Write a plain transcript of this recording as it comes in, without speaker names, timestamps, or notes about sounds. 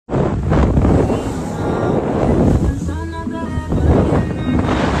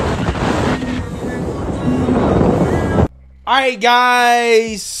All right,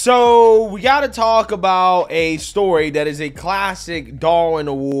 guys, so we got to talk about a story that is a classic Darwin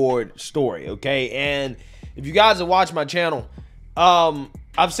Award story, okay? And if you guys have watched my channel,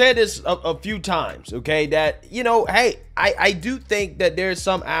 I've said this a few times, okay, that, you know, hey, I do think that there's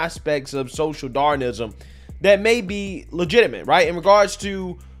some aspects of social Darwinism that may be legitimate, right, in regards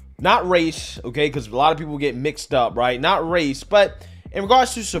to not race, okay, because a lot of people get mixed up, right, not race, but in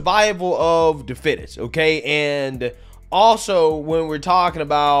regards to survival of the fittest, okay, and also when we're talking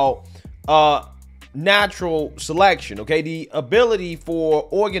about natural selection, okay, the ability for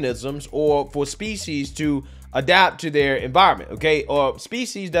organisms or for species to adapt to their environment, okay, or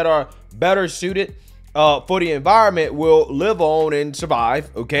species that are better suited for the environment will live on and survive,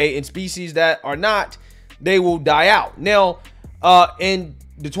 okay, and species that are not, they will die out. Now, in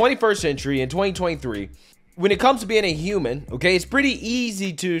the 21st century, in 2023, when it comes to being a human, okay, it's pretty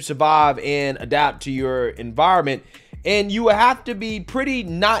easy to survive and adapt to your environment, and you have to be pretty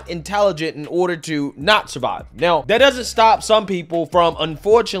not intelligent in order to not survive. Now, that doesn't stop some people from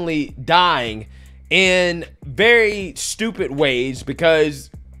unfortunately dying in very stupid ways because,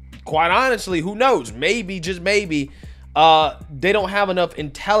 quite honestly, who knows? Maybe, just maybe, they don't have enough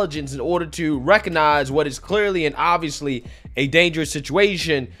intelligence in order to recognize what is clearly and obviously a dangerous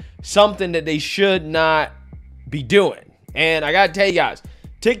situation, something that they should not be doing. And I gotta tell you guys,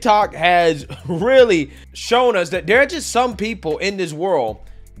 TikTok has really shown us that there are just some people in this world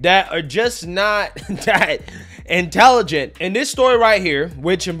that are just not that intelligent. And this story right here,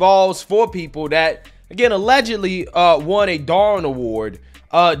 which involves 4 people that, again, allegedly won a Darwin Award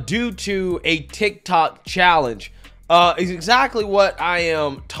due to a TikTok challenge, is exactly what I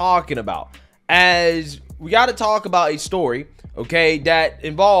am talking about. As we got to talk about a story, okay, that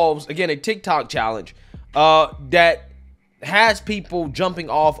involves, again, a TikTok challenge that has people jumping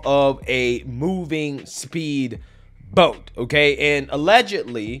off of a moving speed boat, okay, and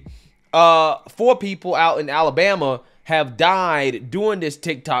allegedly 4 people out in Alabama have died doing this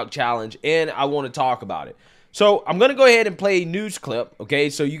TikTok challenge, and I want to talk about it. So I'm gonna go ahead and play a news clip,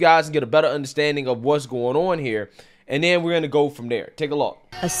 okay, so you guys can get a better understanding of what's going on here, and then we're gonna go from there. Take a look.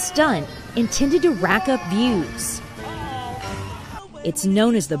 A stunt intended to rack up views. It's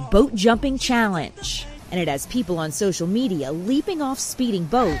known as the boat jumping challenge, and it has people on social media leaping off speeding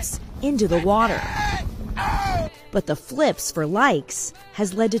boats into the water. But the flips for likes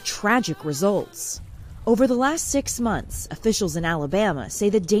has led to tragic results. Over the last 6 months, officials in Alabama say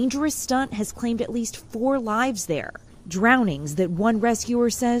the dangerous stunt has claimed at least 4 lives there, drownings that one rescuer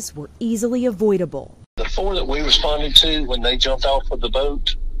says were easily avoidable. The 4 that we responded to, when they jumped off of the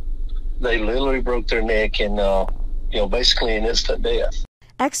boat, they literally broke their neck and, basically an instant death.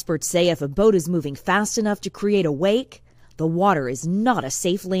 Experts say if a boat is moving fast enough to create a wake, the water is not a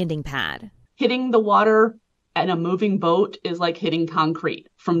safe landing pad. Hitting the water and a moving boat is like hitting concrete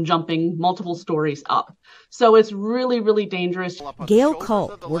from jumping multiple stories up. So it's really, really dangerous. Gail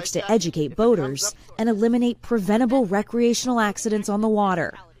Culp works to educate boaters and eliminate preventable recreational accidents on the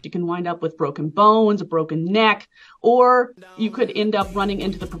water. You can wind up with broken bones, a broken neck, or you could end up running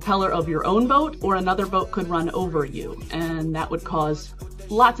into the propeller of your own boat, or another boat could run over you, and that would cause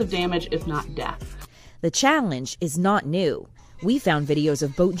lots of damage, if not death. The challenge is not new. We found videos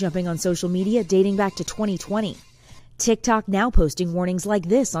of boat jumping on social media dating back to 2020. TikTok now posting warnings like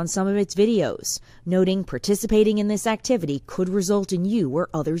this on some of its videos, noting participating in this activity could result in you or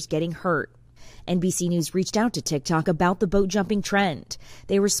others getting hurt. NBC News reached out to TikTok about the boat jumping trend.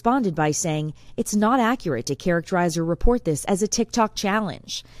 They responded by saying it's not accurate to characterize or report this as a TikTok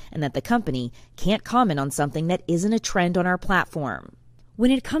challenge, and that the company can't comment on something that isn't a trend on our platform.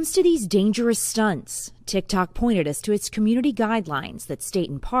 When it comes to these dangerous stunts, TikTok pointed us to its community guidelines that state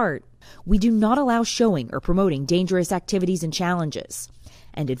in part, we do not allow showing or promoting dangerous activities and challenges,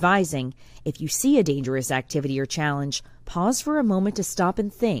 and advising, if you see a dangerous activity or challenge, pause for a moment to stop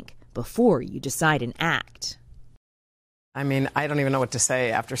and think before you decide and act. I mean, I don't even know what to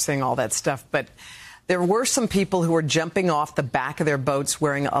say after seeing all that stuff, but there were some people who were jumping off the back of their boats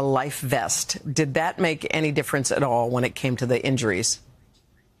wearing a life vest. Did that make any difference at all when it came to the injuries?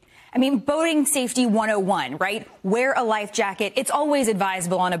 I mean, boating safety 101, right? Wear a life jacket. It's always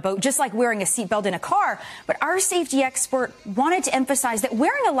advisable on a boat, just like wearing a seatbelt in a car. But our safety expert wanted to emphasize that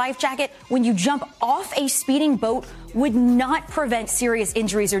wearing a life jacket when you jump off a speeding boat would not prevent serious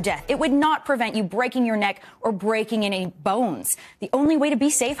injuries or death. It would not prevent you breaking your neck or breaking any bones. The only way to be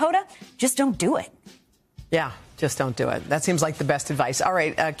safe, Hoda, just don't do it. Yeah, just don't do it. That seems like the best advice. All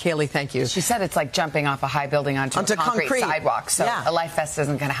right, Kaylee, thank you. She said it's like jumping off a high building onto a concrete sidewalk, so yeah. A life vest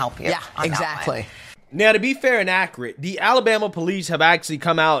isn't going to help you. Yeah, exactly. Now, to be fair and accurate, the Alabama police have actually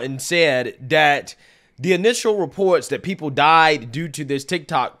come out and said that the initial reports that people died due to this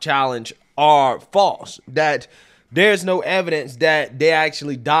TikTok challenge are false, that there's no evidence that they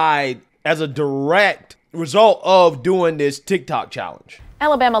actually died as a direct result of doing this TikTok challenge.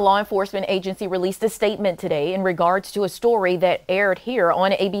 Alabama law enforcement agency released a statement today in regards to a story that aired here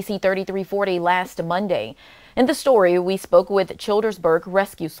on ABC 3340 last Monday. In the story, we spoke with Childersburg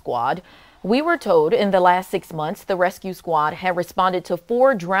Rescue Squad. We were told in the last 6 months, the rescue squad had responded to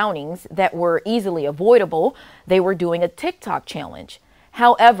 4 drownings that were easily avoidable. They were doing a TikTok challenge.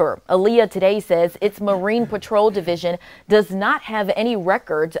 However, Aaliyah today says its Marine Patrol Division does not have any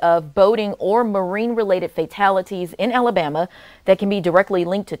records of boating or marine-related fatalities in Alabama that can be directly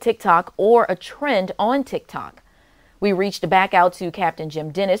linked to TikTok or a trend on TikTok. We reached back out to Captain Jim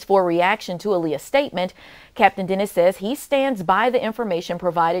Dennis for a reaction to Aaliyah's statement. Captain Dennis says he stands by the information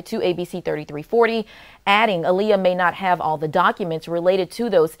provided to ABC 3340, adding Aaliyah may not have all the documents related to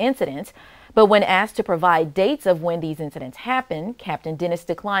those incidents. But when asked to provide dates of when these incidents happened, Captain Dennis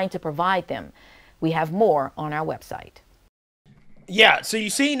declined to provide them. We have more on our website. Yeah, so you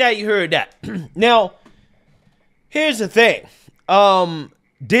seen that, you heard that. Now, here's the thing.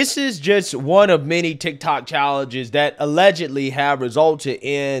 This is just one of many TikTok challenges that allegedly have resulted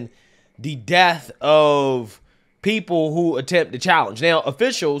in the death of people who attempt the challenge. Now,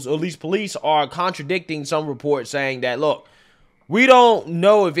 officials, or at least police, are contradicting some reports saying that, look, we don't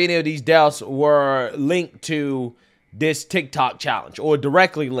know if any of these deaths were linked to this TikTok challenge or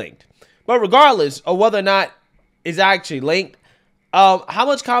directly linked. But regardless of whether or not it's actually linked, how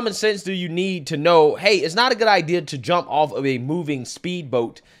much common sense do you need to know, hey, it's not a good idea to jump off of a moving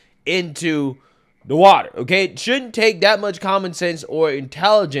speedboat into the water, okay? It shouldn't take that much common sense or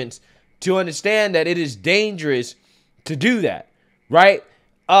intelligence to understand that it is dangerous to do that, right?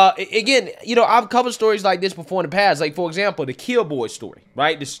 Again, you know, I've covered stories like this before in the past. Like, for example, the Kia Boy story,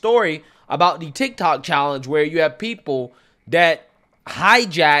 right? The story about the TikTok challenge where you have people that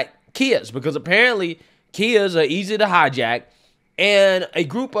hijack Kias because apparently Kias are easy to hijack. And a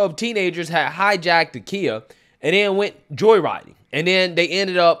group of teenagers had hijacked the Kia and then went joyriding. And then they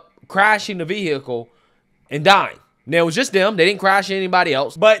ended up crashing the vehicle and dying. Now, it was just them. They didn't crash anybody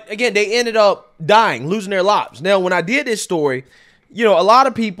else. But again, they ended up dying, losing their lives. Now, when I did this story, you know, a lot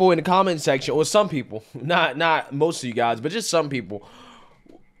of people in the comment section, or some people, not most of you guys, but just some people,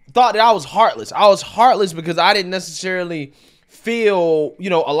 thought that I was heartless. I was heartless because I didn't necessarily feel, you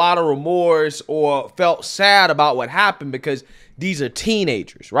know, a lot of remorse or felt sad about what happened because these are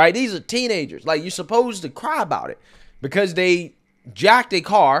teenagers, right? These are teenagers. Like, you're supposed to cry about it because they jacked a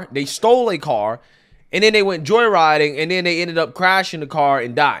car, they stole a car, and then they went joyriding, and then they ended up crashing the car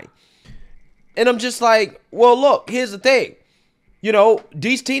and dying. And I'm just like, well, look, here's the thing. You know,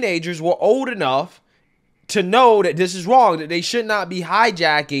 these teenagers were old enough to know that this is wrong, that they should not be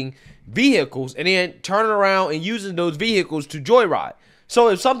hijacking vehicles and then turning around and using those vehicles to joyride. So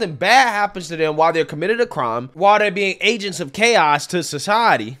if something bad happens to them while they're committed a crime, while they're being agents of chaos to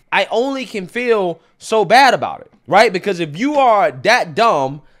society, I only can feel so bad about it, right? Because if you are that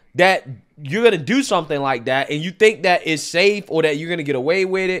dumb that you're going to do something like that and you think that is safe or that you're going to get away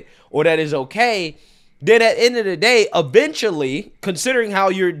with it or that is okay, then at the end of the day, eventually, considering how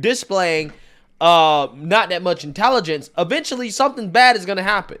you're displaying not that much intelligence, eventually something bad is going to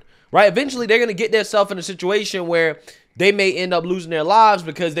happen, right? Eventually, they're going to get themselves in a situation where they may end up losing their lives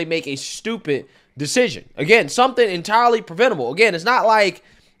because they make a stupid decision. Again, something entirely preventable. Again, it's not like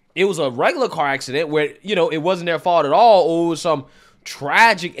it was a regular car accident where, you know, it wasn't their fault at all, or it was some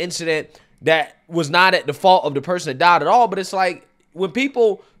tragic incident that was not at the fault of the person that died at all. But it's like when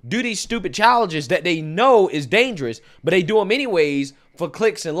people do these stupid challenges that they know is dangerous, but they do them anyways for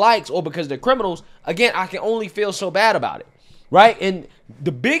clicks and likes or because they're criminals, again, I can only feel so bad about it, right? And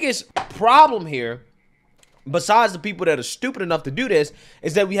the biggest problem here, besides the people that are stupid enough to do this,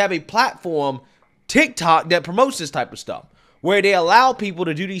 is that we have a platform, TikTok, that promotes this type of stuff, where they allow people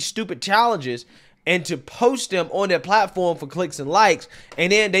to do these stupid challenges and to post them on their platform for clicks and likes,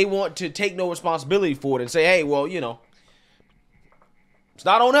 and then they want to take no responsibility for it and say, hey, well, you know, it's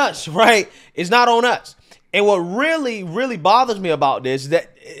not on us, right? It's not on us. And what really, really bothers me about this is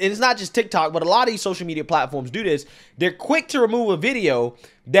that it's not just TikTok, but a lot of these social media platforms do this. They're quick to remove a video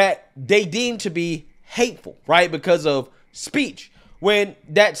that they deem to be hateful, right? Because of speech. When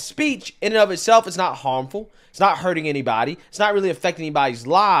that speech in and of itself is not harmful. It's not hurting anybody. It's not really affecting anybody's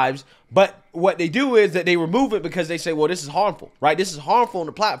lives. But what they do is that they remove it because they say, well, this is harmful, right? This is harmful on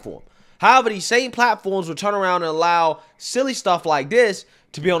the platform. However, these same platforms will turn around and allow silly stuff like this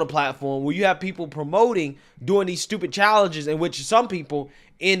to be on the platform where you have people promoting doing these stupid challenges in which some people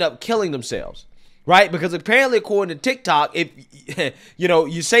end up killing themselves. right? Because apparently, according to TikTok, if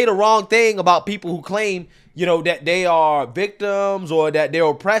you say the wrong thing about people who claim, that they are victims or that they're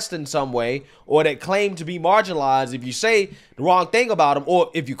oppressed in some way or that claim to be marginalized, if you say the wrong thing about them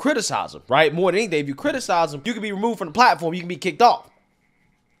or if you criticize them, right? More than anything, if you criticize them, you can be removed from the platform. You can be kicked off.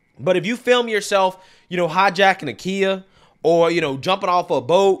 But if you film yourself, hijacking a Kia or, jumping off a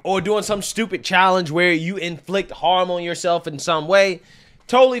boat or doing some stupid challenge where you inflict harm on yourself in some way,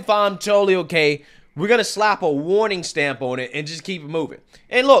 totally fine, totally okay. We're going to slap a warning stamp on it and just keep it moving.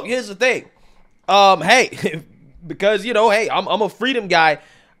 And look, here's the thing. Hey, because, hey, I'm a freedom guy.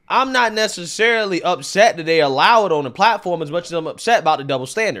 I'm not necessarily upset that they allow it on the platform as much as I'm upset about the double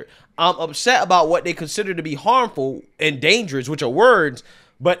standard. I'm upset about what they consider to be harmful and dangerous, which are words,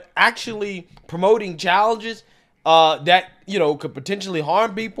 but actually promoting challenges that, could potentially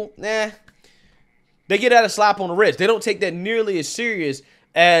harm people, they get at a slap on the wrist. They don't take that nearly as serious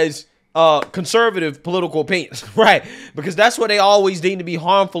as conservative political opinions, right? Because that's what they always deem to be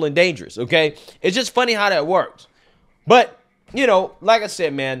harmful and dangerous, okay? It's just funny how that works. But, like I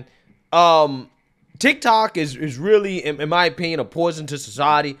said, man, TikTok is really, in my opinion, a poison to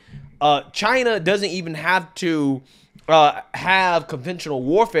society. China doesn't even have to have conventional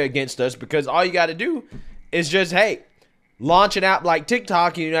warfare against us because all you got to do is just, hey, launch an app like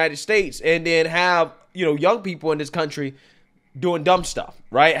TikTok in the United States and then have, young people in this country doing dumb stuff,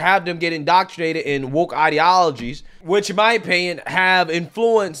 right? Have them get indoctrinated in woke ideologies, which in my opinion have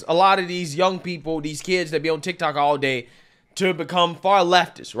influenced a lot of these young people, these kids that be on TikTok all day to become far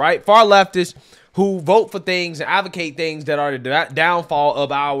leftists, right? Far leftists who vote for things and advocate things that are the downfall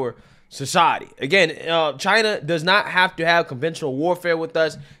of our society. Again, China does not have to have conventional warfare with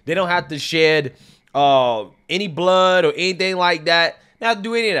us. They don't have to shed any blood or anything like that. They don't have to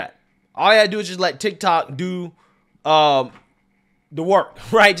do any of that. All you gotta do is just let TikTok do the work,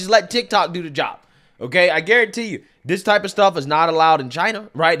 right? Just let TikTok do the job, okay? I guarantee you, this type of stuff is not allowed in China,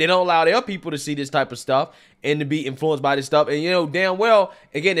 right? They don't allow their people to see this type of stuff and to be influenced by this stuff. And, damn well,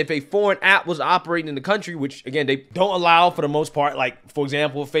 again, if a foreign app was operating in the country, which, again, they don't allow for the most part, like, for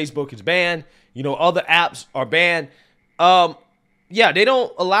example, Facebook is banned, other apps are banned. Yeah, they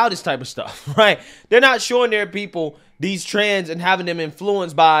don't allow this type of stuff, right? They're not showing their people these trends and having them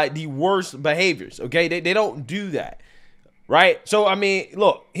influenced by the worst behaviors, okay? They don't do that. Right? So, I mean,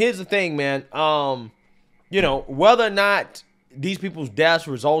 look, here's the thing, man. Whether or not these people's deaths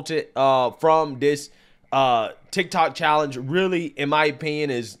resulted from this TikTok challenge really, in my opinion,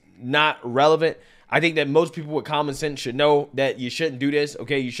 is not relevant. I think that most people with common sense should know that you shouldn't do this,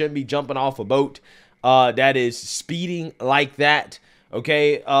 okay? You shouldn't be jumping off a boat that is speeding like that,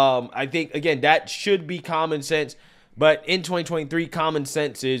 okay? I think, again, that should be common sense. But in 2023, common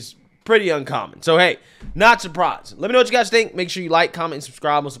sense is pretty uncommon. So, hey, not surprised. Let me know what you guys think. Make sure you like, comment, and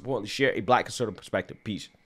subscribe. Most importantly, share a Black conservative perspective. Peace.